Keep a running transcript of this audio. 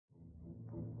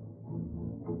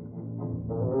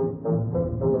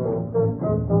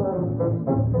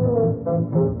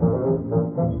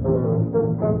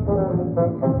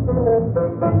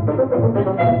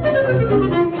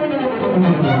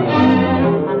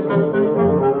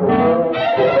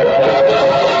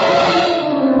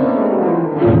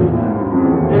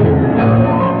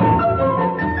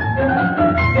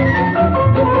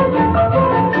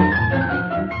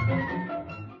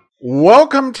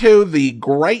Welcome to the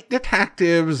Great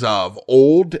Detectives of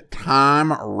Old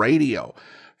Time Radio.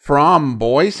 From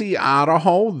Boise,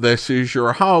 Idaho, this is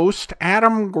your host,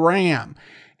 Adam Graham.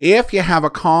 If you have a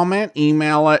comment,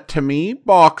 email it to me,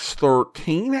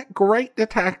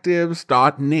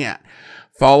 box13@greatdetectives.net.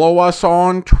 Follow us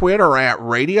on Twitter at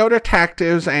Radio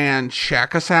Detectives and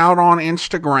check us out on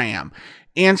Instagram.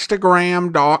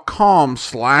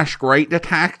 Instagram.com/Great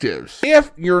Detectives.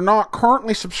 If you're not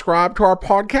currently subscribed to our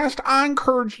podcast, I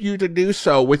encourage you to do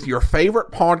so with your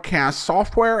favorite podcast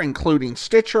software, including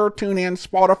Stitcher, TuneIn,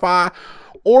 Spotify,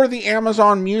 or the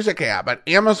Amazon Music app at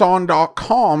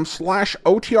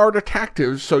amazon.com/OTR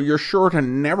Detectives, so you're sure to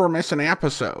never miss an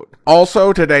episode.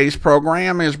 Also, today's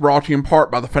program is brought to you in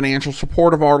part by the financial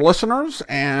support of our listeners,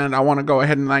 and I want to go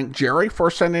ahead and thank Jerry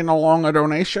for sending along a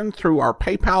donation through our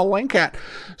PayPal link at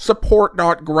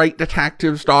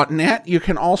support.greatdetectives.net. You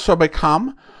can also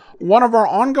become one of our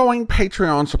ongoing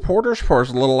Patreon supporters for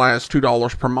as little as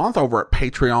 $2 per month over at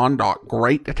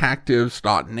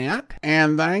patreon.greatdetectives.net.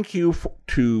 And thank you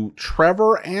to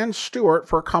Trevor and Stuart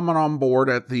for coming on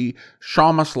board at the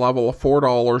Shamus level of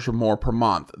 $4 or more per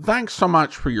month. Thanks so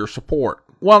much for your support.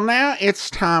 Well, now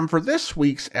it's time for this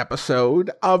week's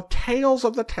episode of Tales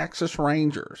of the Texas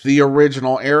Rangers. The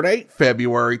original air date,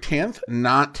 February 10th,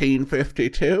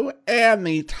 1952, and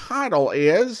the title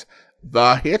is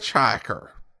The Hitchhiker.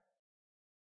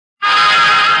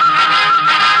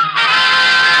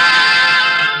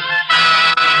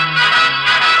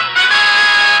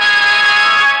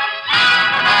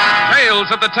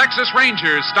 Tales of the Texas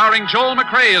Rangers, starring Joel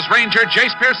McRae as Ranger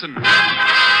Jace Pearson.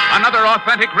 Another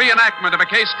authentic reenactment of a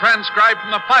case transcribed from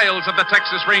the files of the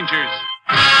Texas Rangers.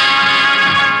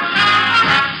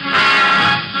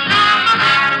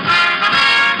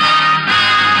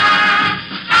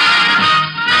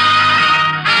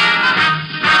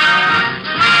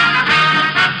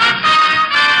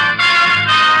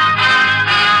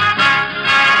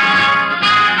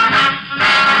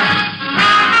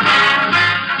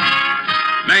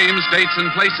 Names, dates,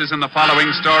 and places in the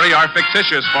following story are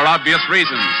fictitious for obvious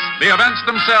reasons. The events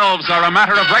themselves are a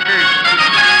matter of record.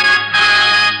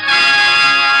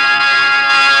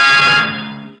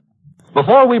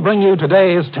 Before we bring you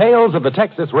today's Tales of the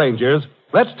Texas Rangers,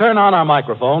 let's turn on our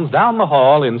microphones down the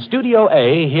hall in Studio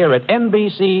A here at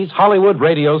NBC's Hollywood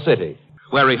Radio City,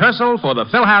 where rehearsal for the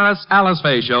Phil Harris Alice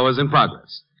Faye show is in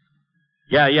progress.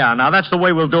 Yeah. Now, that's the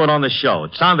way we'll do it on the show.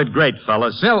 It sounded great,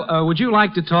 fellas. Phil, would you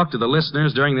like to talk to the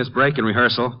listeners during this break in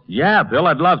rehearsal? Yeah, Bill,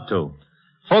 I'd love to.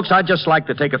 Folks, I'd just like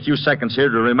to take a few seconds here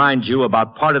to remind you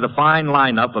about part of the fine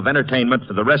lineup of entertainment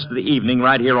for the rest of the evening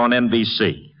right here on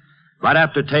NBC. Right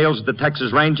after Tales of the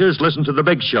Texas Rangers, listen to The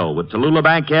Big Show with Tallulah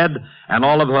Bankhead and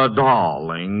all of her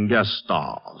darling guest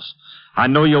stars. I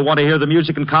know you'll want to hear the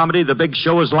music and comedy. The Big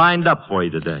Show is lined up for you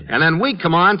today. And then we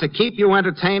come on to keep you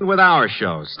entertained with our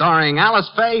show, starring Alice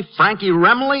Faye, Frankie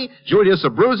Remley, Julius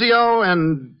Abruzio,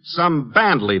 and some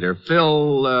band leader,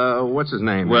 Phil, what's his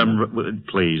name? Well,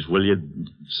 please, will you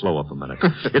slow up a minute?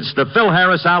 It's the Phil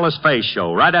Harris Alice Faye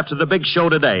show, right after The Big Show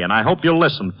today, and I hope you'll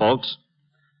listen, folks.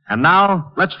 And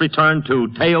now, let's return to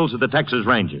Tales of the Texas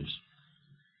Rangers.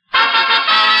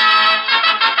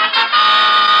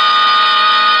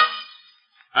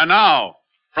 And now,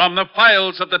 from the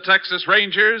files of the Texas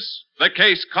Rangers, the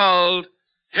case called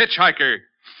Hitchhiker.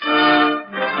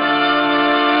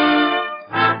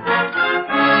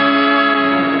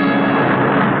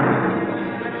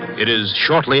 It is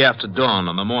shortly after dawn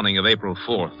on the morning of April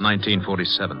 4th,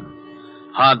 1947.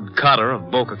 Hod Cotter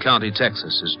of Boca County,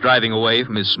 Texas, is driving away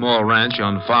from his small ranch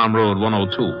on Farm Road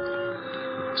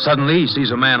 102. Suddenly, he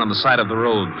sees a man on the side of the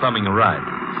road thumbing a ride.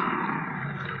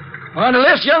 On the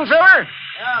lift, young feller?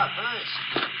 Yeah, thanks.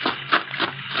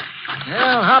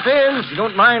 Well, hop in if you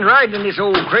don't mind riding in this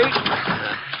old crate.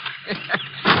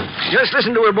 Just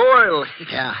listen to her boil.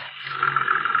 Yeah.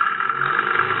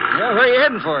 Yeah, where are you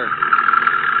heading for?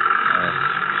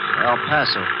 El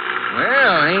Paso.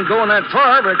 Well, I ain't going that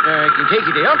far, but I can take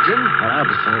you to Elkton. Well, that'll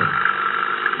be fine.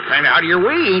 Kind of out of your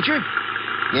way, ain't you?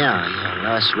 Yeah.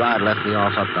 Last ride left me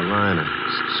off up the line and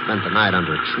spent the night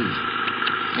under a tree.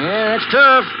 Yeah, that's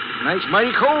tough. Night's mighty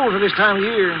cold for this time of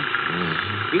year.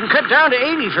 Mm-hmm. You can cut down to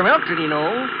 80 from Elkton, you know.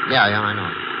 Yeah, I know.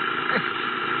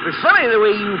 It's funny the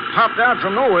way you popped out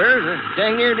from nowhere.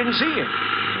 Dang near didn't see you.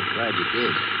 I'm glad you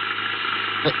did.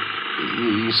 Hey,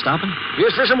 you stopping?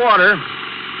 Just for some water.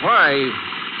 Why,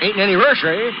 ain't in any rush,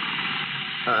 are you?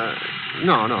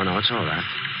 No, it's all right.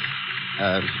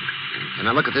 Can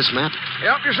I look at this map?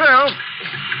 Help yourself.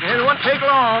 It won't take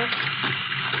long.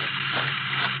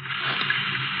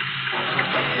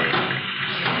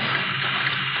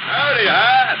 Howdy,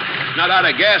 Hod. not out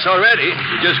of gas already.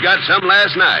 We just got some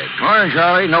last night. Morning,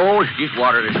 Charlie. No, it's just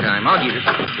water this time. I'll get it.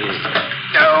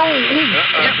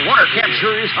 That water cap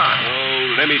sure is hot.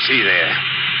 Oh, let me see there.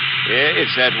 Yeah,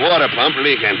 it's that water pump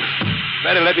leaking.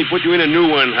 Better let me put you in a new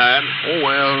one, Hart. Oh,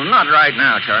 well, not right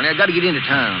now, Charlie. I got to get into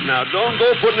town. Now, don't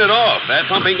go putting it off. That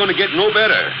pump ain't going to get no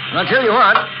better. I'll tell you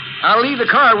what. I'll leave the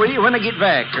car with you when I get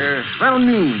back. Around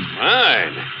noon.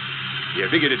 Fine. You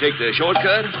figure to take the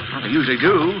shortcut? Well, I usually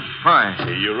do. Why?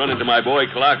 You run into my boy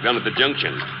Clark down at the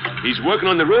junction. He's working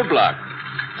on the roadblock.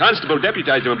 Constable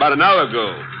deputized him about an hour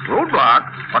ago. Roadblock?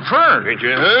 What for? Ain't you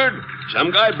heard?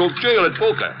 Some guy broke jail at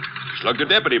Boca. Slugged a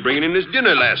deputy bringing in his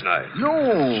dinner last night. No.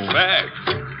 Fact.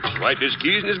 Swiped his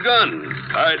keys and his gun.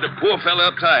 Tied the poor fella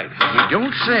up tight. You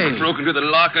don't say. Broke into the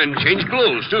locker and changed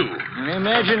clothes, too. I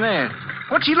imagine that.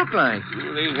 What's he look like?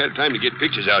 Well, they ain't had time to get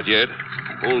pictures out yet.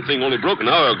 Whole thing only broke an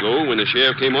hour ago when the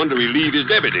sheriff came on to relieve his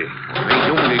deputy. Well, they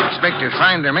don't expect to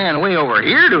find their man way over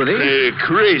here, do they?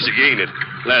 Crazy, ain't it?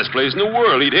 Last place in the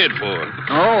world he'd head for.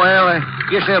 Oh, well, I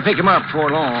guess they'll pick him up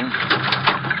before long.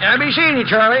 I'll be seeing you,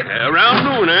 Charlie. Around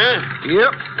noon, eh?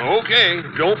 Yep. Okay.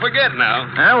 Don't forget now.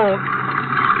 I won't.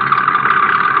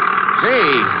 Say,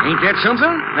 ain't that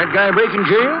something? That guy breaking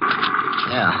jail?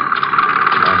 Yeah.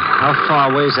 How far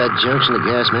away is that junction the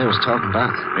gas man was talking about?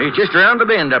 It's just around the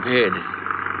bend up ahead.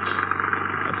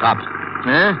 Hey, Pop,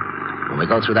 Huh? when we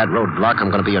go through that roadblock, I'm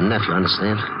going to be your nephew,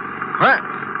 understand? What?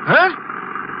 Huh?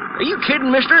 Are you kidding,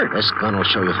 mister? This gun will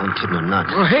show you if I'm kidding or not.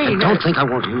 Well, hey, And don't think I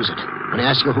won't use it. When I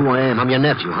ask you who I am, I'm your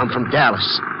nephew. I'm from Dallas.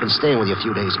 Been staying with you a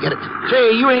few days. Get it?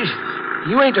 Say, you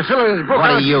ain't the fella that broke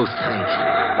What out. do you think?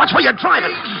 Watch where you're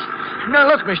driving. Now,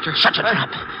 look, mister. Shut your trap.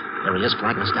 There he is,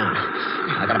 flagging us down.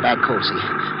 I got a bad cold, see?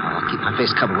 I'll keep my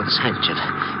face covered with this handkerchief.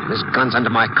 And this gun's under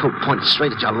my coat, pointed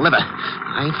straight at your liver.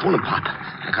 I ain't fooling, Pop.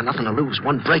 I got nothing to lose.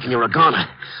 One break and you're a goner.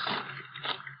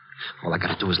 All I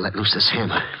gotta do is let loose this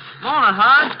hammer. Morning,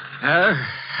 Hod.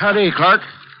 Howdy, Clark.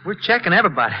 We're checking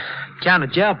everybody. Count a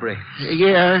jailbreak.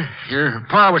 Yeah, your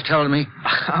pa was telling me.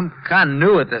 I'm kind of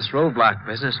new at this roadblock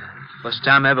business. First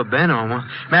time I ever been on one.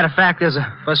 Matter of fact, there's a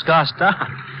first car stop.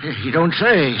 You don't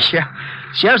say.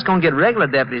 Sheriff's gonna get regular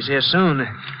deputies here soon.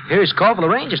 Here's a call for the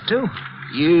Rangers, too.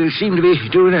 You seem to be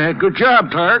doing a good job,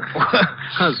 Clark.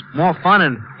 It's more fun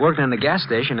than working in the gas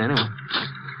station, anyway.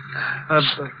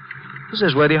 Who's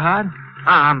this with you, Hod?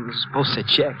 I'm supposed to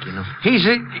check, you know. He's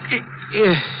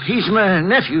my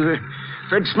nephew,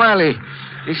 Fred Smiley.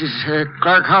 This is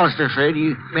Clark Hollister, Fred.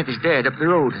 You met his dad up the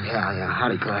road. Yeah.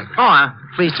 Howdy, Clark. Oh, I'm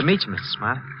pleased to meet you, Mr.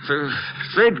 Smiley.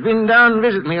 Fred's been down to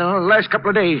visit me the last couple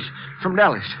of days from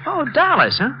Dallas. Oh,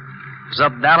 Dallas, huh? I was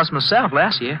up in Dallas myself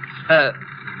last year.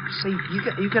 See,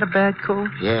 you got a bad cold?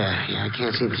 Yeah, I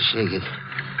can't seem to shake it.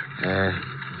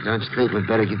 Don't you think we'd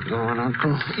better get going,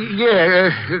 Uncle? Yeah,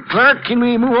 Clark, can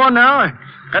we move on now?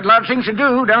 Got a lot of things to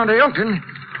do down to Elkton.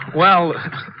 Well,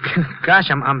 gosh,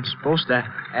 I'm supposed to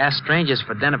ask strangers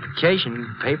for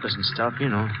identification, papers and stuff, you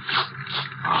know.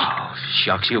 Oh,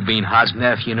 shucks, you being Hod's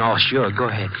nephew, you know. Sure, go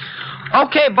ahead.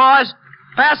 Okay, boys,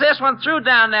 pass this one through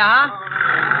down there, huh?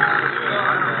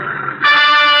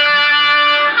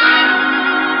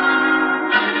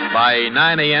 By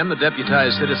 9 a.m., the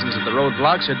deputized citizens at the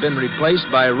roadblocks had been replaced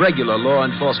by regular law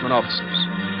enforcement officers.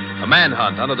 A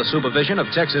manhunt under the supervision of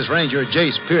Texas Ranger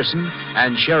Jace Pearson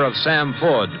and Sheriff Sam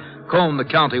Ford combed the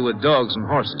county with dogs and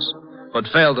horses, but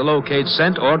failed to locate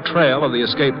scent or trail of the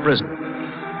escaped prisoner.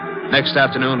 Next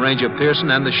afternoon, Ranger Pearson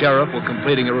and the sheriff were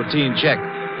completing a routine check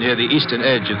near the eastern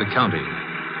edge of the county.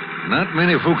 Not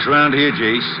many folks around here,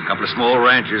 Jace. A couple of small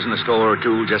ranchers and a store or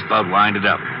two just about winded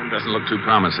up. Doesn't look too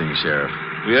promising, Sheriff.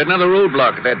 We had another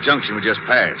roadblock at that junction we just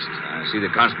passed. I see the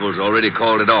constable's already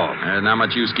called it off. There's not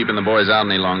much use keeping the boys out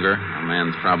any longer. A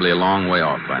man's probably a long way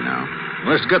off by now.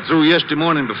 Must have got through yesterday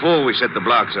morning before we set the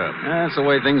blocks up. That's the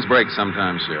way things break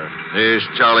sometimes, Sheriff. There's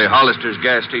Charlie Hollister's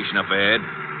gas station up ahead.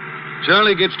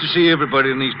 Charlie gets to see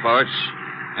everybody in these parts.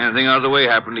 Anything out of the way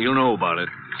happened, he'll know about it.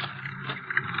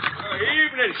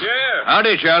 Evening, Sheriff.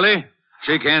 Howdy, Charlie.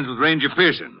 Shake hands with Ranger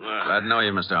Pearson. Glad to know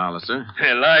you, Mr. Hollister.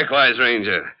 Likewise,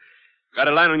 Ranger. Got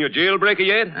a line on your jailbreaker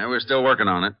yet? We're still working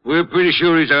on it. We're pretty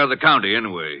sure he's out of the county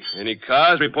anyway. Any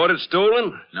cars reported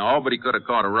stolen? No, but he could have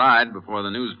caught a ride before the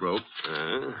news broke.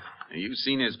 Uh-huh. Have you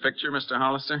seen his picture, Mr.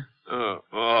 Hollister?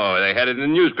 Oh, they had it in the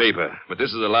newspaper. But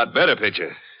this is a lot better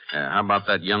picture. Yeah, how about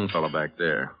that young fellow back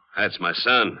there? That's my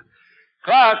son.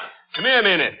 Clark, come here a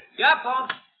minute. Yeah, Paul.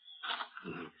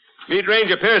 Meet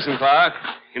Ranger Pearson, Clark.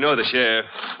 You know the sheriff.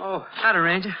 Oh, howdy,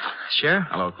 Ranger. Sheriff?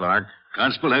 Hello, Clark.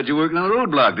 Constable had you working on the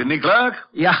roadblock, didn't he, Clark?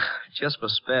 Yeah, just for a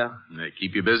spell. They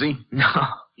keep you busy? No.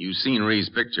 You've seen Ree's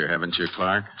picture, haven't you,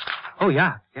 Clark? Oh,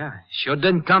 yeah. Sure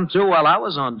didn't come through while I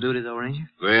was on duty, though, Ranger.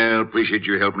 Well, appreciate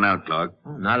your helping out, Clark.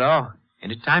 Oh, not at all.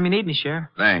 Anytime you need me, Sheriff.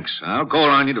 Thanks. I'll call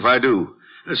on you if I do.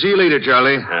 See you later,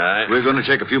 Charlie. All right. We're going to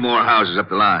check a few more houses up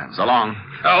the line. So long.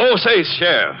 Say,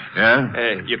 Sheriff.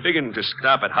 Yeah? You figuring to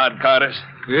stop at Hod Carter's?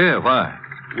 Yeah, why?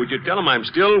 Would you tell him I'm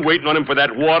still waiting on him for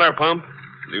that water pump?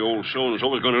 The old so-and-so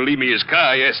was going to leave me his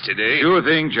car yesterday. Sure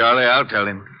thing, Charlie. I'll tell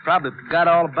him. Probably forgot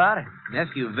all about it.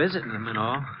 Nephew visiting him and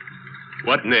all.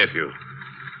 What nephew?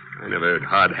 I never heard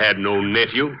Hod had no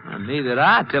nephew. Well, neither did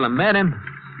I till I met him.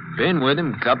 Been with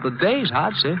him a couple of days,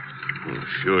 Hod said. Well,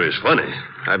 sure is funny.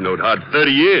 I've known Hod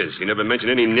 30 years. He never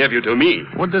mentioned any nephew to me.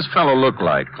 What'd this fellow look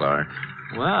like, Clark?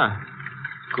 Well,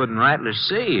 couldn't rightly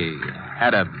see. He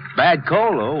had a bad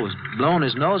cold, though. Was blowing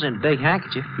his nose in a big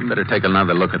handkerchief. You better take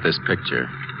another look at this picture.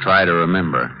 Try to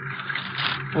remember.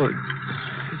 Well,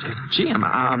 gee,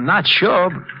 I'm not sure,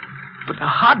 but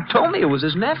Hod told me it was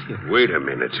his nephew. Wait a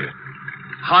minute.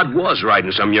 Hod was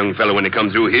riding some young fellow when he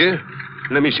come through here.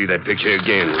 Let me see that picture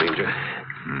again, Ranger.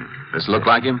 This look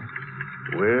like him?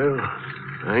 Well,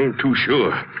 I ain't too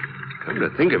sure. Come to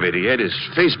think of it, he had his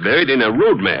face buried in a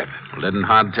road map. Well, didn't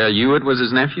Hod tell you it was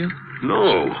his nephew?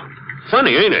 No.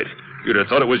 Funny, ain't it? You'd have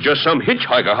thought it was just some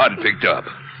hitchhiker Hod picked up.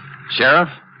 Sheriff,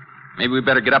 maybe we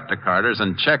better get up to Carter's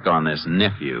and check on this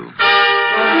nephew.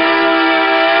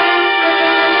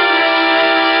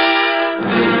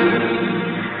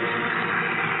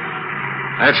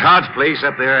 That's Hod's place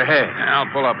up there ahead.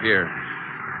 I'll pull up here.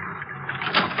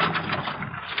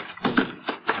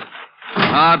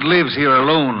 Hod lives here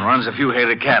alone, runs a few head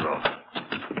of cattle.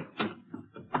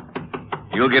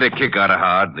 You'll get a kick out of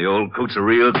Hod. The old coot's a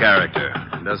real character.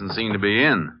 Doesn't seem to be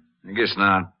in. I guess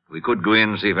not. We could go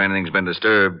in and see if anything's been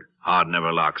disturbed. Hod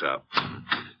never locks up.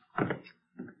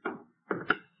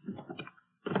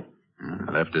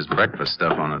 Left his breakfast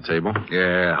stuff on the table.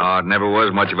 Yeah, Hod never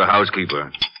was much of a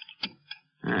housekeeper.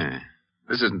 Hey,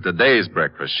 this isn't today's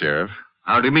breakfast, Sheriff.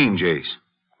 How do you mean, Jace?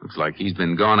 Looks like he's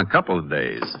been gone a couple of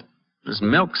days. This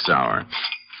milk's sour.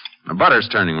 The butter's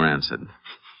turning rancid.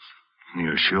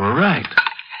 You're sure right.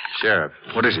 Sheriff.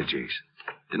 What is it, Jace?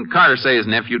 Didn't Carter say his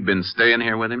nephew'd been staying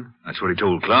here with him? That's what he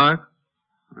told Clark.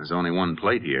 There's only one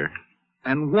plate here.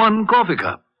 And one coffee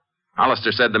cup.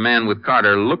 Hollister said the man with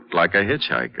Carter looked like a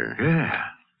hitchhiker. Yeah.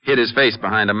 Hid his face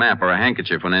behind a map or a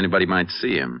handkerchief when anybody might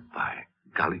see him. By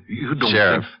golly, you don't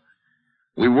Sheriff, think...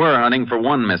 we were hunting for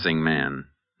one missing man.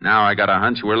 Now I got a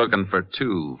hunch we're looking for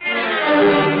two.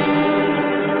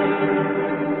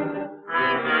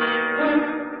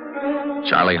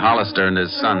 Charlie Hollister and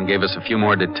his son gave us a few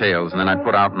more details, and then I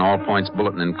put out an all-points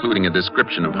bulletin including a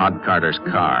description of Hod Carter's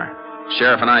car.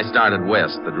 Sheriff and I started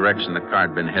west, the direction the car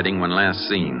had been heading when last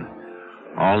seen.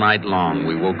 All night long,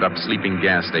 we woke up sleeping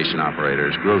gas station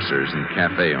operators, grocers, and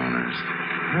cafe owners.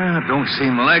 Well, don't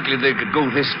seem likely they could go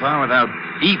this far without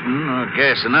eating or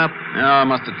gassing up. I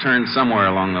must have turned somewhere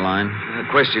along the line. The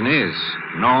question is,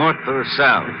 north or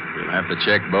south? We'll have to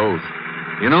check both.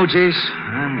 You know, Jace,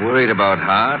 I'm worried about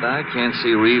Hod. I can't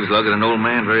see Reeves lugging an old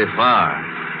man very far.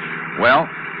 Well,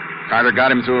 Carter got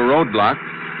him through a roadblock.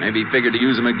 Maybe he figured to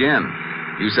use him again.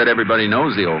 You said everybody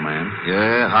knows the old man.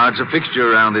 Yeah, Hod's a fixture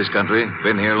around this country.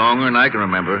 Been here longer than I can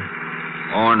remember.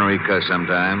 Ornery cuss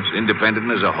sometimes,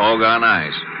 independent as a hog on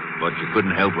ice. But you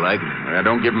couldn't help liking him. Well,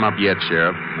 don't give him up yet,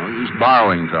 Sheriff. No use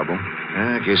borrowing trouble.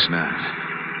 I guess not.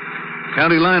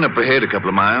 County line up ahead a couple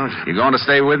of miles. You going to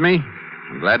stay with me?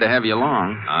 I'm glad to have you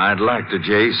along. I'd like to,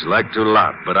 Jace. Like to a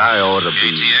lot, but I ought to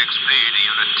be... KTXP to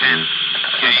Unit 10.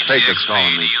 KTXP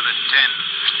calling me. To Unit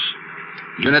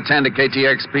 10. Unit 10 to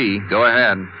KTXP. Go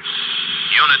ahead.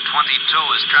 Unit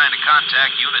 22 is trying to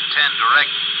contact Unit 10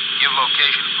 direct. Give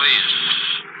location, please.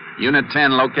 Unit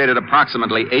 10 located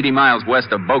approximately 80 miles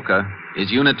west of Boca. Is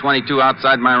Unit 22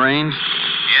 outside my range?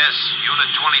 Yes,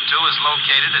 Unit 22 is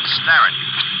located at Starrett.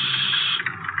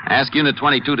 Ask Unit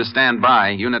 22 to stand by.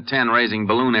 Unit 10 raising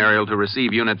balloon aerial to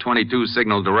receive Unit 22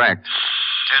 signal direct. 10-4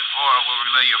 will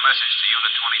relay your message to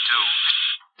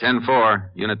Unit 22. 10-4,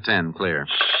 Unit 10, clear.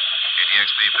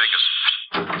 KTXP,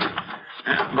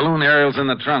 Vegas. Balloon aerial's in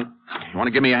the trunk. You want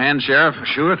to give me a hand, Sheriff?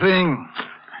 Sure thing.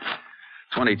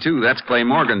 22, that's Clay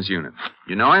Morgan's unit.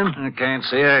 You know him? I can't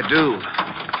say I do.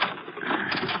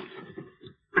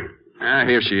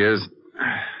 Here she is.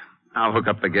 I'll hook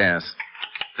up the gas.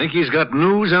 Think he's got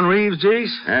news on Reeves,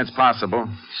 Jace? That's possible.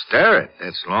 Starrett.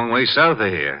 That's a long way south of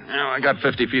here. I got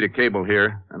 50 feet of cable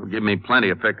here. That'll give me plenty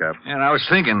of pickup. And I was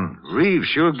thinking, Reeves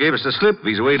sure gave us the slip if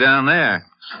he's way down there.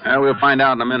 We'll find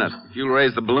out in a minute. If you'll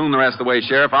raise the balloon the rest of the way,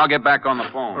 Sheriff, I'll get back on the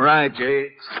phone. Right, Jace.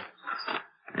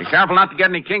 Be careful not to get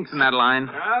any kinks in that line.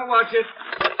 I'll watch it.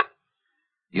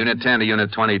 Unit 10 to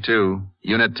Unit 22.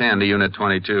 Unit 10 to Unit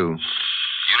 22. Unit 22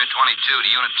 to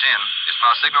Unit 10. Is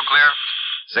my signal clear?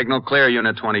 Signal clear,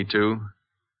 Unit 22.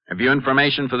 Have you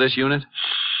information for this unit?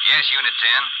 Yes, Unit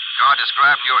 10. Car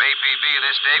described in your APB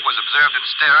this date was observed in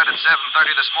Sterrett at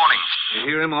 7:30 this morning. You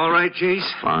hear him all right, Chase?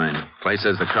 Fine. Clay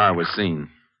says the car was seen.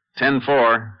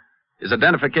 10-4. Is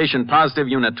identification positive,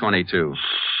 Unit 22?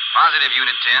 Positive,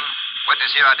 Unit 10.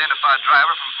 Witness here identified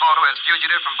driver from photo as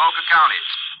fugitive from Boca County.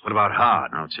 What about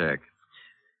Hard? I'll check.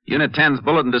 Unit 10's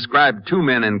bulletin described 2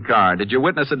 men in car. Did your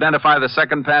witness identify the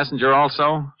second passenger also?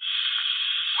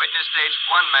 Witness states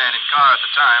 1 man in car at the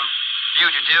time.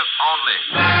 Fugitive only.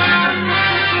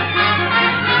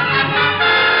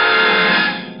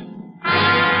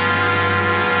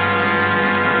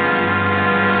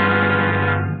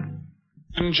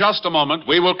 In just a moment,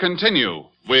 we will continue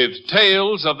with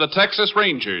Tales of the Texas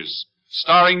Rangers,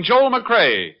 starring Joel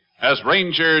McCrea as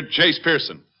Ranger Jace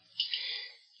Pearson.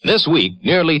 This week,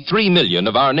 nearly 3 million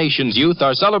of our nation's youth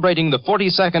are celebrating the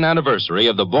 42nd anniversary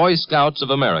of the Boy Scouts of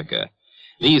America.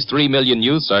 These 3 million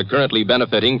youths are currently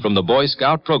benefiting from the Boy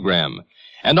Scout program.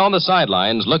 And on the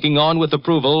sidelines, looking on with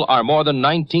approval, are more than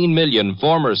 19 million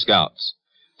former Scouts.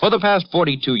 For the past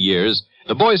 42 years,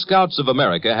 the Boy Scouts of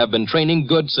America have been training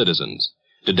good citizens.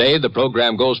 Today, the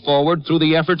program goes forward through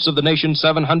the efforts of the nation's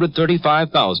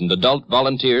 735,000 adult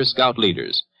volunteer Scout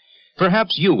leaders.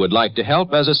 Perhaps you would like to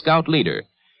help as a Scout leader.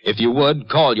 If you would,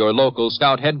 call your local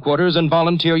Scout headquarters and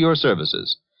volunteer your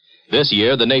services. This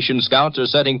year, the nation's Scouts are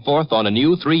setting forth on a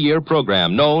new 3-year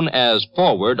program known as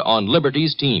Forward on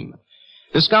Liberty's Team.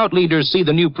 The Scout leaders see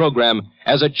the new program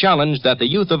as a challenge that the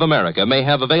youth of America may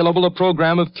have available a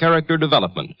program of character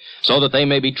development so that they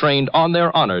may be trained on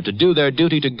their honor to do their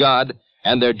duty to God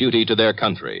and their duty to their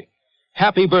country.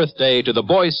 Happy birthday to the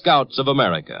Boy Scouts of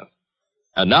America.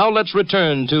 And now let's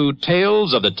return to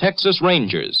Tales of the Texas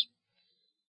Rangers.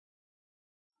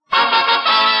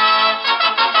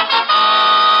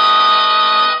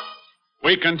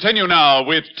 We continue now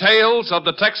with Tales of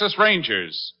the Texas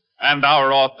Rangers and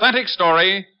our authentic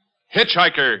story,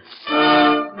 Hitchhiker.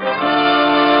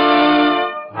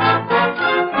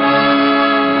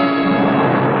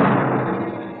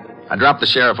 I dropped the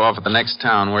sheriff off at the next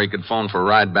town where he could phone for a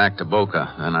ride back to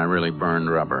Boca. Then I really burned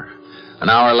rubber. An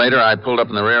hour later, I pulled up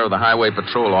in the rear of the highway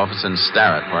patrol office in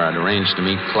Sterrett, where I'd arranged to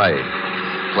meet Clay.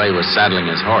 Clay was saddling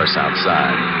his horse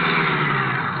outside.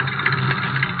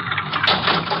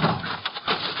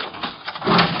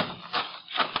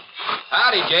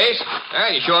 Howdy, Jace.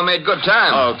 Well, you sure made good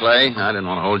time. Oh, Clay. I didn't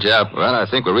want to hold you up. Well, I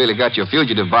think we really got your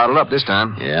fugitive bottled up this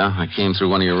time. Yeah, I came through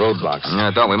one of your roadblocks. Yeah,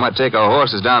 I thought we might take our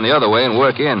horses down the other way and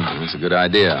work in. That's a good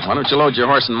idea. Why don't you load your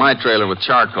horse in my trailer with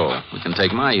charcoal? We can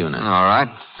take my unit. All right.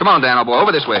 Come on, Dan, old boy.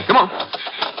 Over this way. Come on.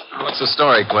 What's the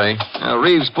story, Clay?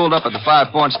 Reeves pulled up at the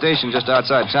 5-point station just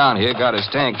outside town here, got his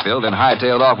tank filled, and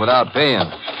hightailed off without paying.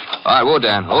 All right, whoa,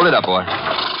 Dan. Hold it up, boy.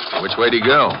 Which way did he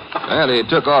go? Well, he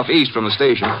took off east from the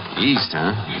station. East,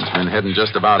 huh? He's been heading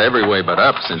just about every way but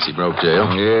up since he broke jail.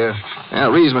 Yeah.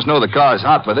 Well, Reeves must know the car's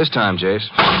hot by this time, Jace.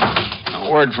 No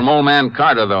word from old man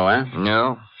Carter, though, eh?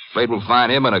 No. Afraid we'll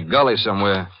find him in a gully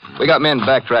somewhere. We got men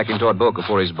backtracking toward Boca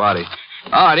for his body.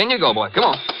 All right, in you go, boy. Come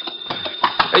on.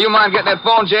 Hey, you mind getting that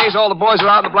phone, Jace? All the boys are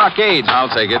out in the blockades. I'll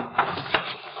take it.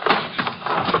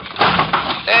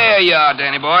 There you are,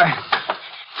 Danny boy.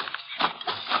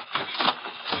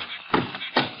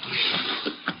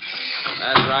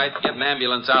 That's right. Get an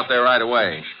ambulance out there right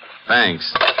away.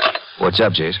 Thanks. What's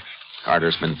up, Jace?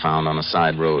 Carter's been found on a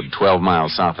side road 12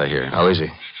 miles south of here. How is he?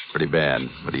 Pretty bad,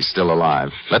 but he's still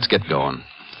alive. Let's get going.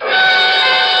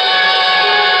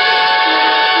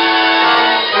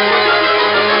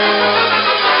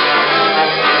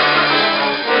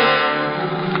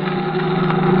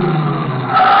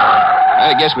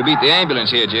 I guess we beat the ambulance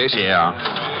here, Jace. Yeah.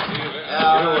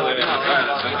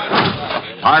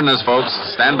 Pardon us, folks.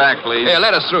 Stand back, please. Here,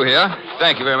 let us through here.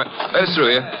 Thank you very much. Let us through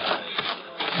here.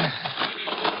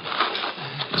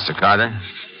 Mr. Carter?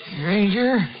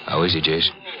 Ranger? How is he, Jace?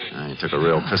 He took a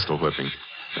real pistol whipping.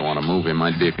 Don't want to move him.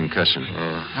 Might be a concussion.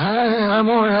 I'm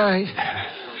all right.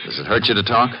 Does it hurt you to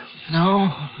talk? No.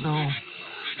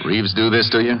 Reeves do this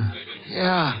to you?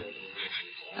 Yeah.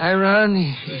 I run,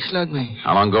 he slugged me.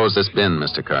 How long ago has this been,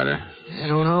 Mr. Carter? I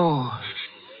don't know.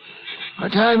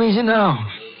 What time is it now?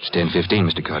 It's 10:15,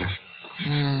 Mr. Carter.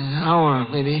 An hour,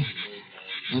 maybe.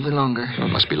 Maybe longer. Well,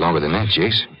 it must be longer than that,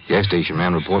 Jace. Gas station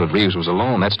man reported Reeves was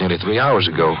alone. That's nearly 3 hours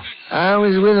ago. I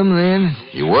was with him then.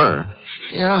 You were?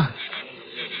 Yeah.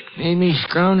 Made me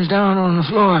scrounge down on the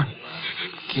floor.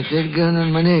 Kept that gun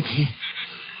on my neck. He'd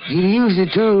used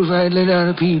it, too, if I'd let out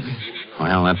a peep.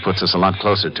 Well, that puts us a lot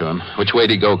closer to him. Which way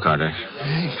did he go, Carter?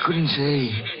 I couldn't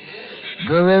say.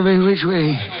 Drove every which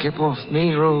way. Kept off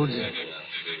main roads.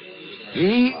 Did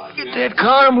he get that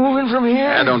car moving from here?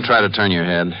 Yeah, don't try to turn your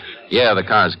head. Yeah, the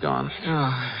car's gone.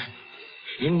 Oh,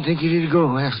 didn't think he did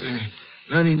go after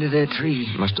run into that tree.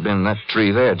 Must have been that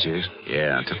tree there, Chase.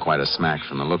 Yeah, it took quite a smack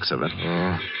from the looks of it.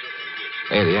 Yeah.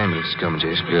 Hey, the ambulance is coming,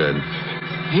 Chase. Good.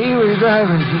 He was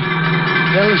driving. He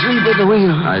fell asleep at the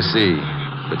wheel. I see.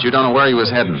 But you don't know where he was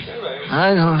heading.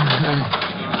 I don't.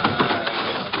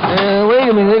 Wait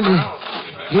a minute.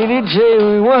 He did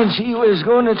say once he was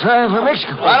going to try for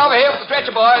Mexico. Right over here with the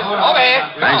stretcher, boys. Over here.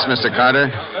 Thanks, Mr. Carter.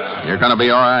 You're going to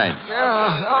be all right.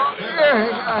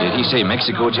 Did he say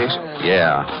Mexico, Chase?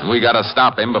 Yeah. We got to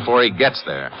stop him before he gets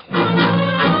there.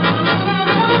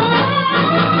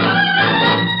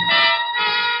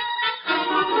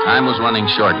 Time was running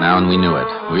short now, and we knew it.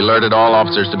 We alerted all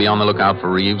officers to be on the lookout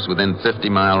for Reeves within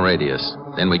 50-mile radius.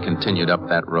 Then we continued up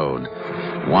that road.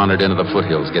 Wandered into the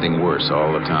foothills, getting worse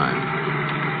all the time.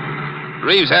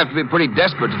 Reeves have to be pretty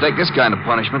desperate to take this kind of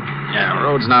punishment. Yeah, the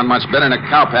road's not much better than a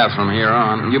cow path from here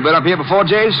on. You been up here before,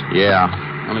 Jace? Yeah.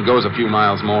 Only goes a few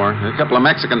miles more. A couple of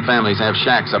Mexican families have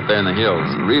shacks up there in the hills.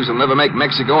 Reeves will never make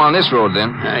Mexico on this road,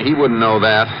 then. He wouldn't know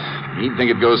that. He'd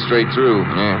think it goes straight through.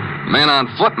 Yeah. Men on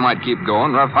foot might keep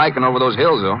going. Rough hiking over those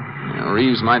hills, though. Yeah,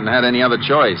 Reeves mightn't have had any other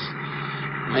choice.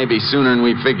 Maybe sooner than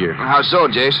we figure. How so,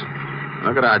 Jace?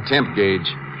 Look at our temp gauge.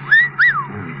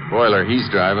 Boiler he's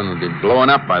driving would be blowing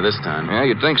up by this time. Yeah,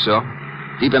 you'd think so.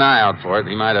 Keep an eye out for it.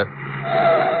 He might have...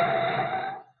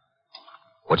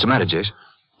 What's the matter, Jace?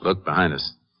 Look behind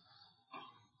us.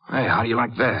 Hey, how do you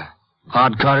like that?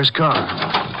 Hod Carter's car.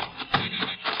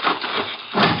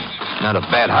 Not a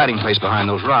bad hiding place behind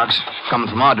those rocks. Coming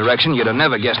from our direction, you'd have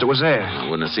never guessed it was there. I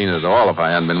wouldn't have seen it at all if I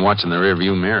hadn't been watching the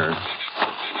rearview mirror.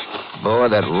 Boy,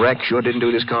 that wreck sure didn't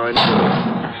do this car any good.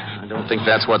 I don't think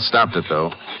that's what stopped it,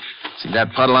 though. See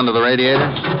that puddle under the radiator?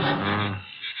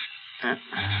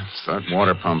 That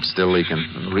water pump's still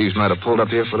leaking. Reeves might have pulled up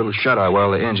here for a little shut-eye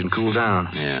while the engine cooled down.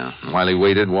 Yeah. And while he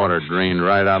waited, water drained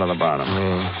right out of the bottom.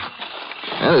 Yeah.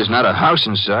 Well, there's not a house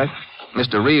in sight.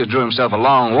 Mr. Reeves drew himself a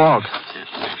long walk.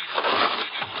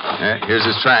 Yeah, here's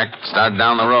his track. Started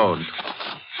down the road.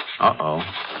 Uh-oh.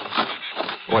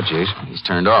 What, Jace? He's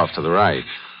turned off to the right.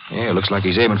 Yeah, looks like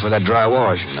he's aiming for that dry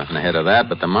wash. Nothing ahead of that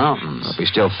but the mountains. If he's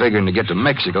still figuring to get to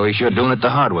Mexico, he's sure doing it the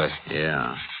hard way.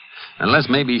 Yeah. Unless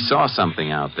maybe he saw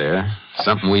something out there.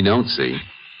 Something we don't see.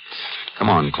 Come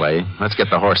on, Clay. Let's get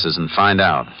the horses and find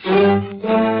out.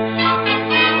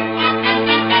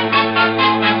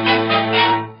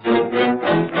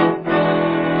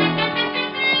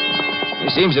 He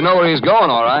seems to know where he's going,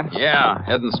 all right. Yeah,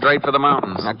 heading straight for the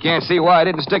mountains. I can't see why he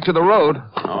didn't stick to the road.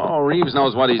 Oh, Reeves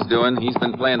knows what he's doing. He's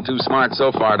been playing too smart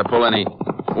so far to pull any...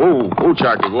 Whoa,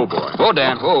 Charky, whoa, boy. Whoa,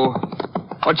 Dan, whoa.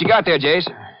 What you got there, Jace?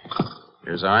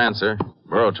 Here's our answer.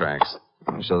 Burro tracks.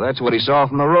 So that's what he saw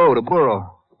from the road, a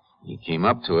burro. He came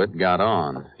up to it, got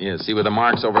on. Yeah, see where the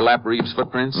marks overlap Reeves'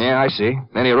 footprints? Yeah, I see.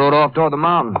 Then he rode off toward the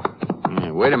mountain.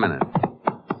 Yeah, wait a minute.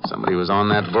 Somebody was on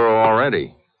that burro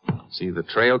already. See the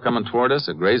trail coming toward us?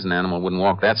 A grazing animal wouldn't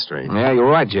walk that straight. Yeah, you're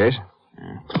right, Jace.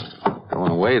 Yeah.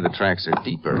 Going away, the tracks are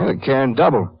deeper. Yeah, they're carrying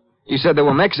double. You said there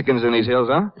were Mexicans in these hills,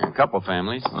 huh? Yeah, a couple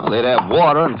families. Well, they'd have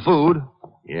water and food.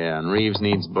 Yeah, and Reeves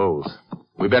needs both.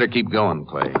 We better keep going,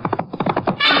 Clay.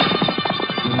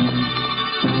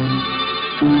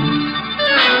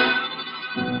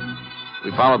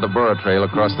 We followed the burro trail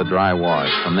across the dry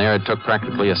wash. From there, it took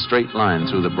practically a straight line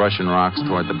through the brush and rocks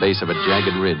toward the base of a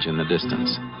jagged ridge in the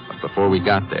distance. But before we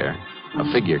got there,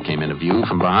 a figure came into view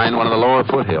from behind one of the lower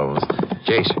foothills.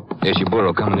 Jace, there's your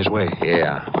burro coming this way.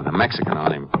 Yeah, with a Mexican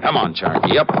on him. Come on,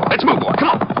 Charky. Up. Let's move, boy. Come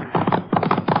on.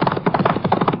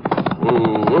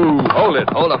 Ooh, hold it.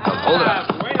 Hold up.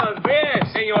 Buenos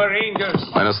dias, Senor Rangers.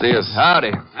 Buenos dias.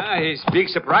 Howdy. It's a big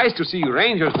surprise to see you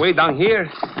Rangers way down here.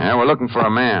 Yeah, we're looking for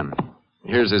a man.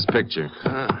 Here's his picture.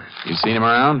 You seen him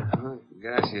around?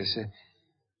 Gracias.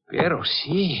 Pero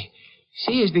sí,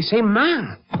 it's the same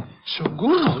man.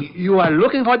 Seguro, you are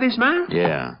looking for this man?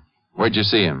 Yeah. Where'd you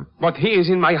see him? But he is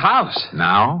in my house.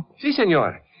 Now? Si,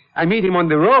 senor. I meet him on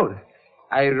the road.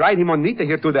 I ride him on Nita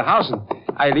here to the house, and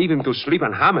I leave him to sleep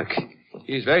on hammock.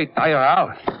 He's very tired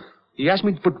out. He asked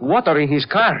me to put water in his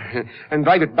car and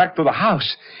drive it back to the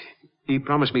house. He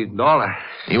promised me $1.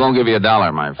 He won't give you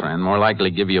 $1, my friend. More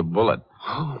likely give you a bullet.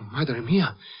 Oh, madre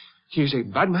mia. He's a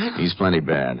bad man? He's plenty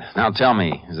bad. Now tell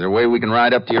me, is there a way we can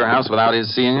ride up to your house without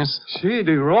his seeing us? See,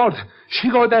 the road. She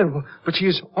go there, but she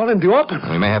is all in the open.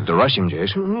 We may have to rush him,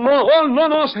 Jason. No,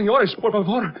 señores, por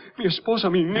favor. Mi esposa,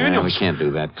 mi niños. We can't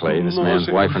do that, Clay. This No, man's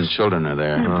senor. wife and children are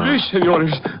there. Please,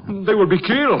 señores. They will be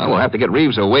killed. Well, we'll have to get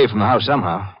Reeves away from the house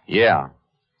somehow. Yeah.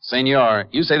 Senor,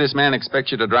 you say this man expects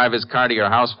you to drive his car to your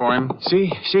house for him? Si.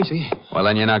 Well,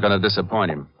 then you're not going to disappoint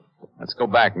him. Let's go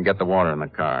back and get the water in the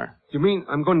car. You mean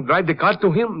I'm going to drive the car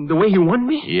to him the way he want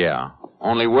me? Yeah.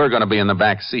 Only we're going to be in the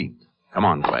back seat. Come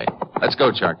on, Clay. Let's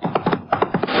go, Chuck.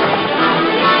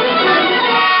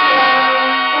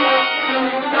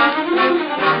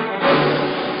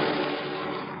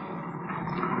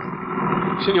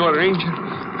 Senor Ranger,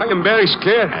 I am very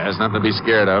scared. There's nothing to be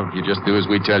scared of. You just do as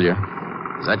we tell you.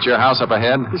 Is that your house up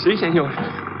ahead? Si, senor.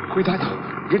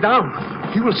 Cuidado. Get down.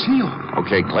 He will see you.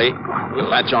 Okay, Clay. We'll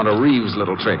latch onto Reeves'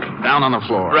 little trick. Down on the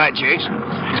floor. Right, Jason.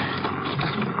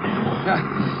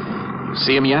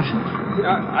 See him yet?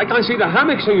 I can't see the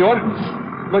hammock, senor.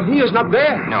 But he is not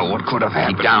there. No, what could have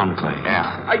happened? Keep down, Clay.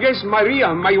 Yeah. I guess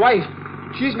Maria, my wife,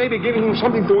 she's maybe giving him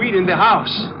something to eat in the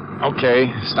house. Okay.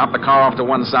 Stop the car off to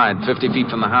one side, 50 feet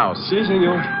from the house. Si,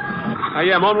 senor. I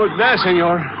am almost there,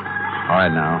 senor. All right,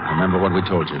 now. Remember what we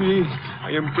told you. Si,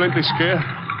 I am plenty scared.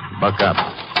 Buck up.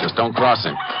 Just don't cross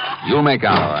him. You'll make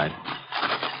out all right.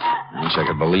 I wish I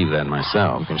could believe that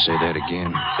myself. You can say that again.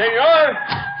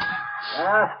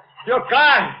 Senor! Your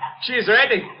car. She's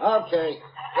ready. Okay.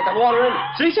 Get the water in?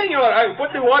 Si, senor. I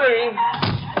put the water in.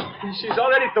 She's all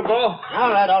ready to go. All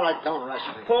right. Don't rush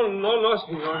me. Oh, no,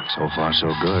 senor. So far, so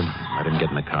good. Let him get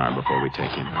in the car before we take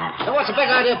him. So what's the big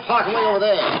idea of parking way over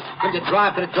there? Couldn't you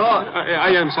drive to the door? I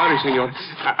am sorry, senor.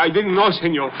 I didn't know,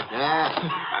 senor. Yeah.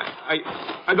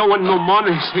 I don't want no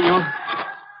money, senor.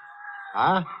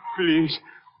 Huh? Please.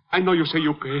 I know you say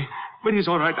you pay, but it's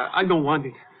all right. I don't want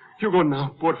it. You go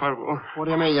now, por favor. What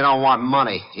do you mean you don't want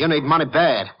money? You need money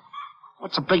bad.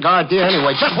 What's the big idea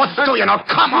anyway? Just what do you know?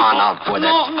 Come on up with it.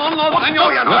 No, What do you know?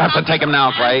 We'll have to take him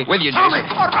now, Clay. With you, Tell Jason.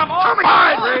 me. Por favor. All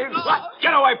right. Get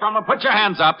away from him. Put your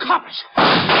hands up. Cops.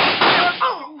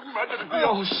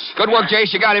 Good work,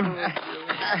 Jace. You got him.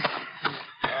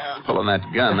 Pulling that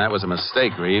gun, that was a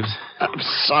mistake, Reeves. I'm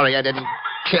sorry I didn't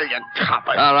kill you,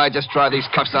 copper. All right, just try these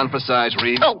cuffs on for size,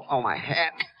 Reeves. Oh, my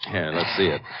hand. Here, let's see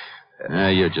it.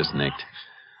 You're just nicked.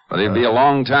 But it'll be a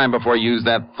long time before you use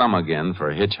that thumb again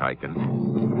for hitchhiking.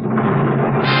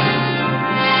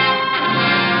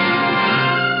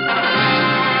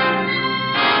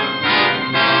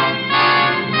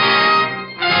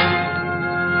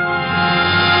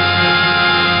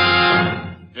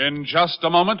 In just a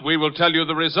moment, we will tell you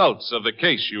the results of the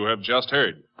case you have just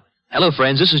heard. Hello,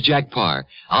 friends. This is Jack Parr.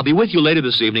 I'll be with you later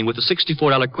this evening with the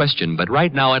 $64 question, but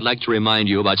right now I'd like to remind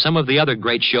you about some of the other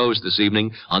great shows this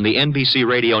evening on the NBC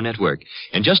Radio Network.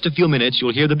 In just a few minutes,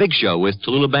 you'll hear The Big Show with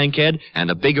Tallulah Bankhead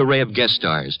and a big array of guest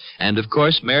stars. And, of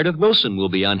course, Meredith Wilson will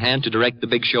be on hand to direct The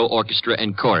Big Show Orchestra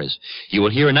and Chorus. You will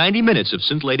hear 90 minutes of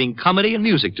scintillating comedy and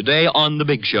music today on The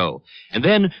Big Show. And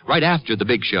then, right after The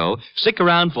Big Show, stick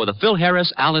around for the Phil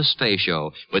Harris Alice Faye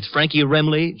Show with Frankie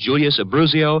Remley, Julius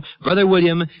Abruzio, Brother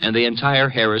William, and the entire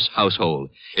Harris household.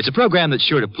 It's a program that's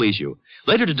sure to please you.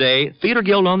 Later today, Theater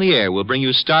Guild on the Air will bring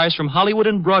you stars from Hollywood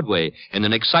and Broadway in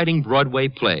an exciting Broadway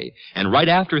play. And right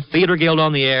after Theater Guild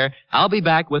on the Air, I'll be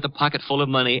back with a pocket full of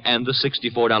money and the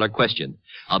 $64 question.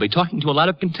 I'll be talking to a lot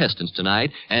of contestants tonight,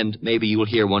 and maybe you'll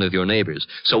hear one of your neighbors.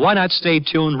 So why not stay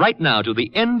tuned right now to the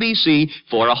NBC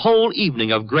for a whole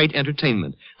evening of great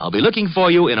entertainment? I'll be looking for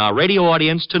you in our radio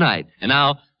audience tonight. And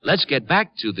now, let's get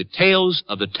back to the tales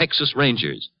of the Texas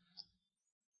Rangers.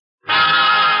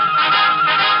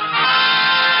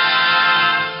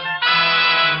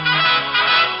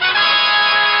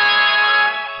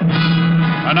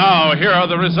 And now, here are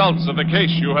the results of the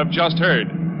case you have just heard.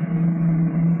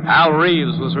 Al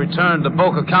Reeves was returned to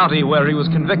Boca County, where he was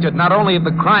convicted not only of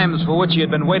the crimes for which he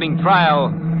had been waiting trial,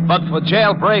 but for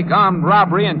jailbreak, armed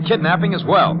robbery, and kidnapping as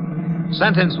well.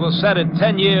 Sentence was set at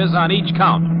 10 years on each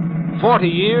count, 40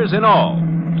 years in all,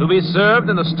 to be served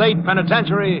in the state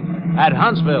penitentiary at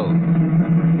Huntsville.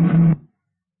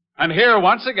 And here,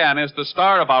 once again, is the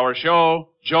star of our show,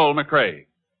 Joel McRae.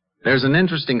 There's an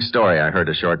interesting story I heard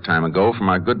a short time ago from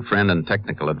our good friend and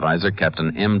technical advisor,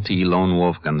 Captain M.T. Lone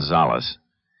Wolf Gonzalez.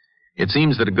 It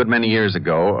seems that a good many years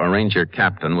ago, a ranger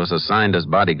captain was assigned as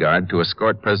bodyguard to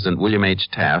escort President William H.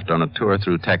 Taft on a tour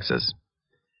through Texas.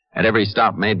 At every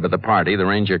stop made by the party, the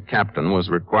ranger captain was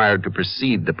required to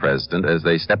precede the president as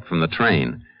they stepped from the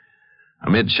train.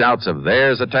 Amid shouts of,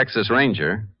 "There's a Texas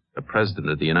Ranger," the President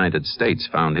of the United States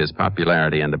found his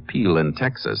popularity and appeal in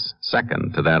Texas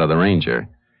second to that of the ranger.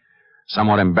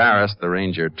 Somewhat embarrassed, the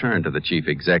ranger turned to the chief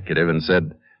executive and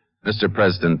said, "Mr.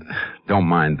 President, don't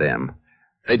mind them.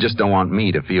 They just don't want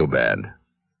me to feel bad.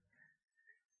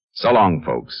 So long,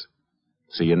 folks.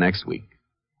 See you next week.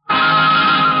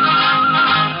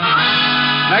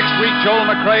 Next week, Joel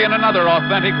McCrea in another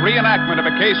authentic reenactment of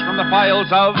a case from the files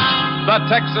of the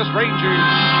Texas Rangers.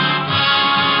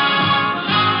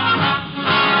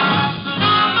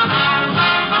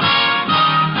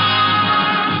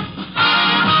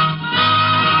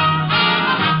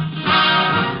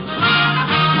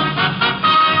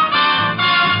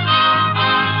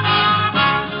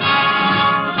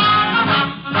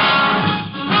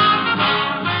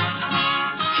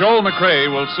 Joel McCrea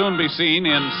will soon be seen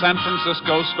in San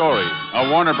Francisco Story, a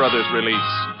Warner Brothers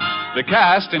release. The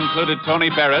cast included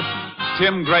Tony Barrett,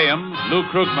 Tim Graham, Lou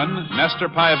Krugman, Nestor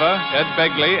Paiva, Ed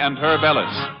Begley, and Herb Ellis.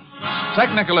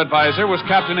 Technical advisor was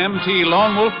Captain M.T.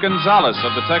 Lone Wolf Gonzalez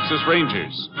of the Texas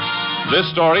Rangers. This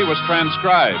story was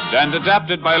transcribed and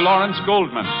adapted by Lawrence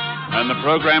Goldman, and the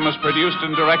program was produced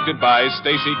and directed by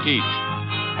Stacy Keach.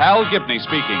 Hal Gibney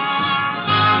speaking.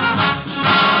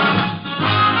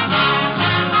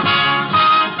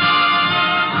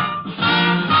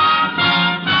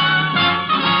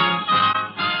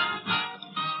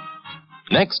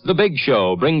 Next, The Big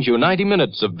Show brings you 90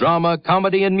 minutes of drama,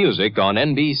 comedy, and music on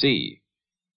NBC.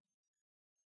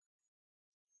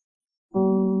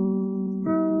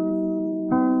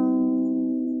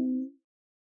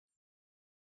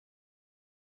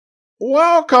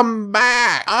 Welcome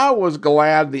back. I was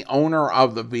glad the owner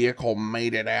of the vehicle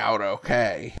made it out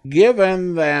okay.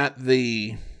 Given that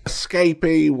the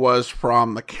escapee was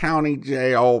from the county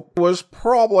jail, was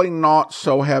probably not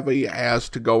so heavy as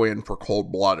to go in for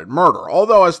cold-blooded murder.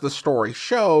 Although, as the story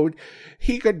showed,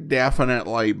 he could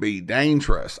definitely be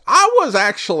dangerous. I was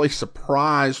actually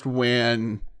surprised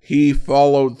when he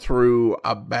followed through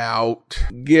about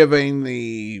giving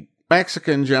the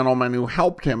Mexican gentleman who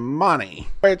helped him money,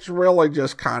 which really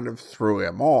just kind of threw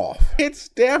him off. It's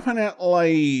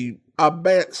definitely a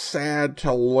bit sad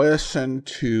to listen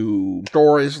to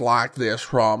stories like this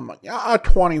from a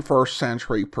 21st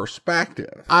century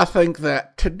perspective. I think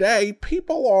that today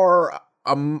people are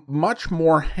much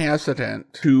more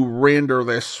hesitant to render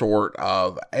this sort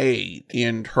of aid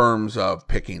in terms of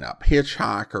picking up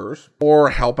hitchhikers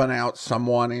or helping out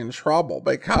someone in trouble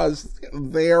because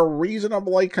they're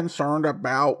reasonably concerned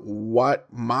about what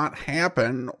might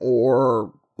happen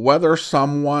or whether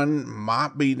someone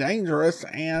might be dangerous,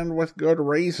 and with good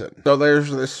reason. So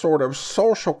there's this sort of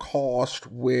social cost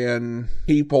when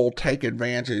people take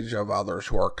advantage of others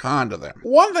who are kind to them.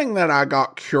 One thing that I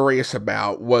got curious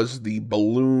about was the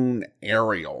balloon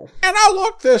aerial. And I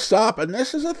looked this up, and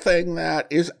this is a thing that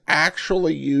is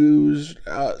actually used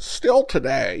still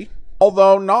today,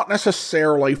 although not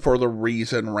necessarily for the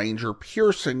reason Ranger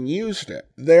Pearson used it.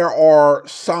 There are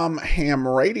some ham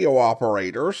radio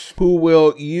operators who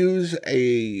will use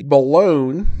a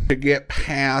balloon to get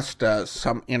past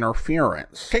some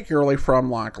interference, particularly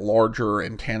from like larger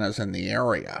antennas in the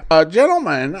area. A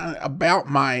gentleman about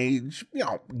my age,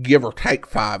 give or take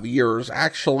 5 years,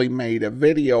 actually made a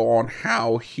video on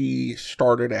how he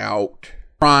started out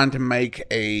trying to make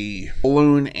a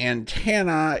balloon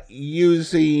antenna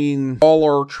using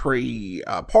Dollar Tree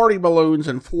party balloons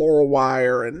and floral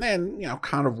wire, and then,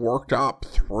 kind of worked up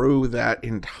through that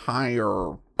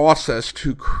entire process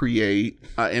to create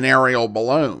an aerial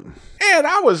balloon. And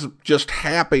I was just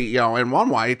happy, in one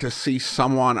way to see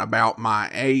someone about my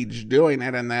age doing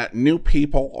it and that new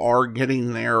people are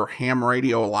getting their ham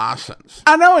radio license.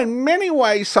 I know in many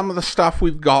ways some of the stuff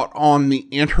we've got on the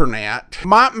internet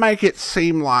might make it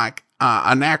seem like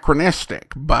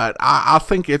anachronistic, but I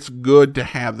think it's good to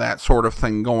have that sort of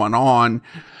thing going on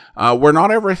where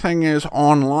not everything is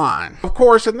online. Of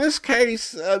course, in this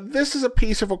case, this is a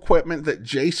piece of equipment that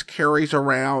Jace carries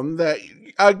around that,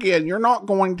 again, you're not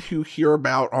going to hear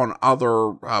about on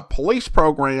other police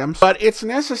programs, but it's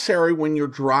necessary when you're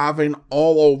driving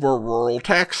all over rural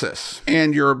Texas,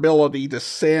 and your ability to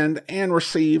send and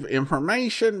receive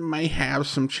information may have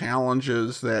some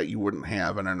challenges that you wouldn't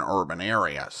have in an urban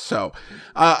area. So,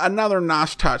 another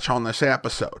nice touch on this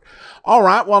episode. All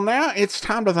right, well, now it's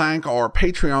time to thank our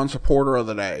Patreon supporter of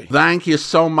the day. Thank you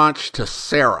so much to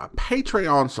Sarah,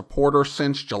 Patreon supporter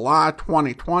since July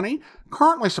 2020,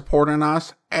 currently supporting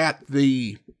us at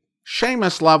the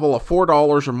Seamus level of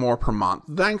 $4 or more per month.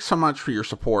 Thanks so much for your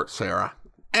support, Sarah.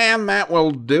 And that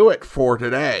will do it for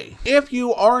today. If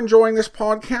you are enjoying this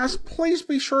podcast, please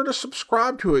be sure to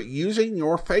subscribe to it using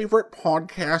your favorite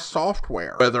podcast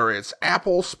software, whether it's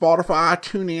Apple, Spotify,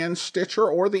 TuneIn, Stitcher,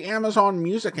 or the Amazon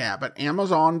Music app at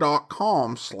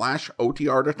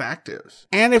amazon.com/OTR Detectives.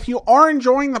 And if you are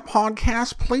enjoying the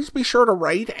podcast, please be sure to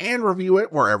rate and review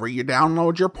it wherever you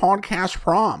download your podcast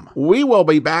from. We will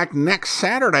be back next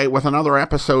Saturday with another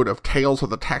episode of Tales of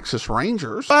the Texas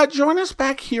Rangers, but join us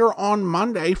back here on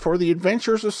Monday for the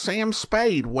adventures of Sam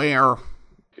Spade, where...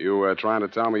 You trying to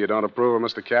tell me you don't approve of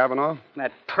Mr. Cavanaugh?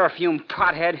 That perfume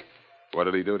pothead. What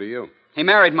did he do to you? He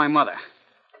married my mother.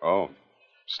 Oh,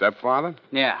 stepfather?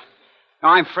 Yeah.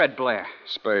 I'm Fred Blair.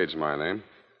 Spade's my name.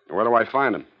 Where do I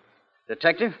find him?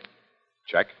 Detective?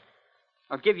 Check.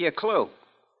 I'll give you a clue.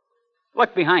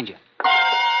 Look behind you.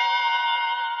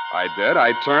 I did.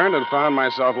 I turned and found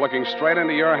myself looking straight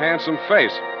into your handsome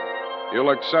face. You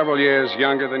looked several years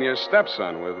younger than your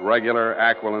stepson, with regular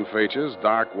aquiline features,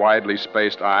 dark, widely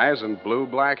spaced eyes, and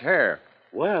blue-black hair.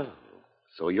 Well,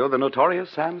 so you're the notorious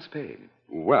Sam Spade.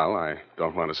 Well, I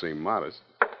don't want to seem modest.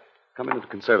 Come into the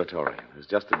conservatory. There's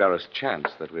just the barest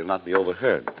chance that we'll not be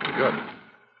overheard. Good.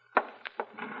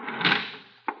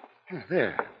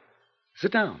 There.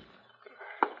 Sit down.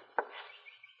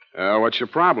 What's your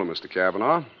problem, Mr.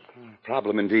 Cavanaugh?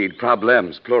 Problem indeed.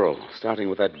 Problems, plural. Starting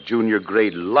with that junior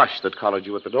grade lush that collared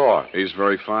you at the door. He's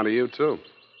very fond of you, too.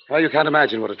 Well, you can't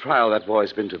imagine what a trial that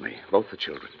boy's been to me. Both the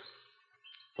children.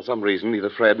 For some reason, neither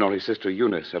Fred nor his sister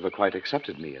Eunice ever quite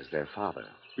accepted me as their father.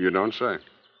 You don't say.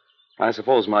 I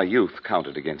suppose my youth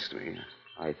counted against me.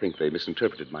 I think they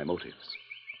misinterpreted my motives.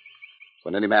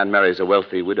 When any man marries a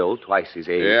wealthy widow twice his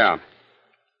age... Yeah.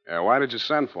 Why did you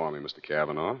send for me, Mr.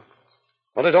 Cavanaugh?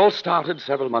 Well, it all started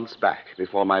several months back,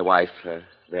 before my wife,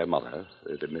 their mother,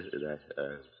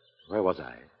 where was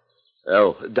I?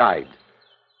 Oh, died.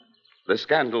 The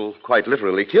scandal quite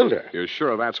literally killed her. You're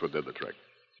sure that's what did the trick?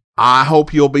 I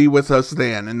hope you'll be with us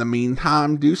then. In the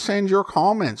meantime, do send your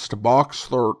comments to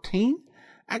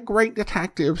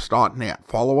box13@greatdetectives.net.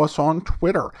 Follow us on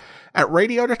Twitter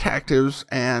 @Radio Detectives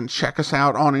and check us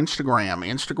out on Instagram,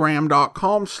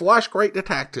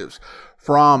 instagram.com/greatdetectives.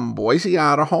 From Boise,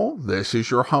 Idaho, this is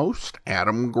your host,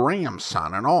 Adam Graham,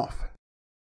 signing off.